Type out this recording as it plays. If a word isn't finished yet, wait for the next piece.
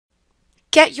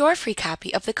Get your free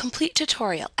copy of the complete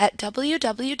tutorial at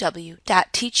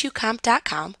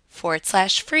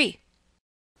www.teachucomp.com/free.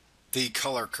 The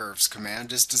Color Curves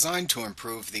command is designed to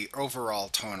improve the overall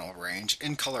tonal range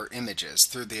in color images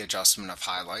through the adjustment of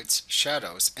highlights,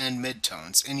 shadows, and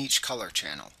midtones in each color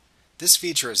channel. This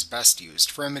feature is best used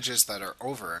for images that are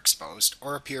overexposed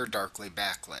or appear darkly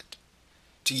backlit.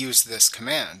 To use this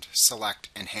command, select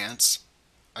Enhance,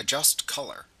 Adjust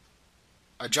Color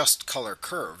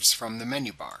Curves from the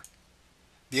menu bar.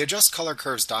 The Adjust Color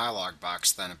Curves dialog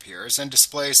box then appears and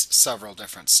displays several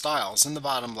different styles in the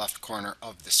bottom left corner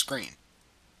of the screen.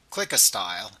 Click a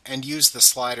style and use the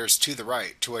sliders to the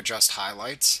right to adjust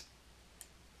highlights,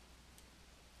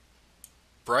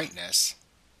 brightness,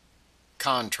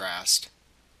 contrast,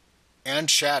 and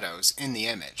shadows in the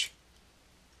image.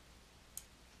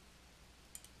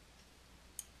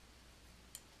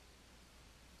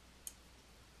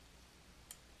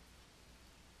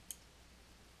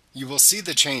 You will see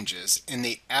the changes in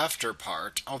the After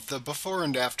part of the Before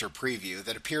and After preview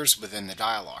that appears within the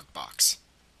dialog box.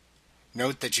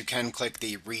 Note that you can click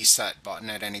the Reset button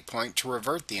at any point to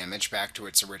revert the image back to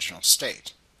its original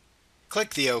state.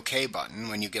 Click the OK button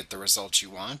when you get the results you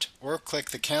want, or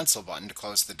click the Cancel button to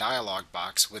close the dialog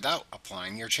box without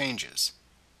applying your changes.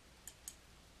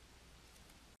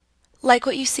 Like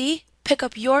what you see? Pick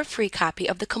up your free copy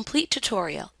of the complete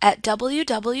tutorial at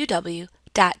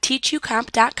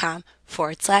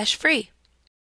www.teachucomp.com/free.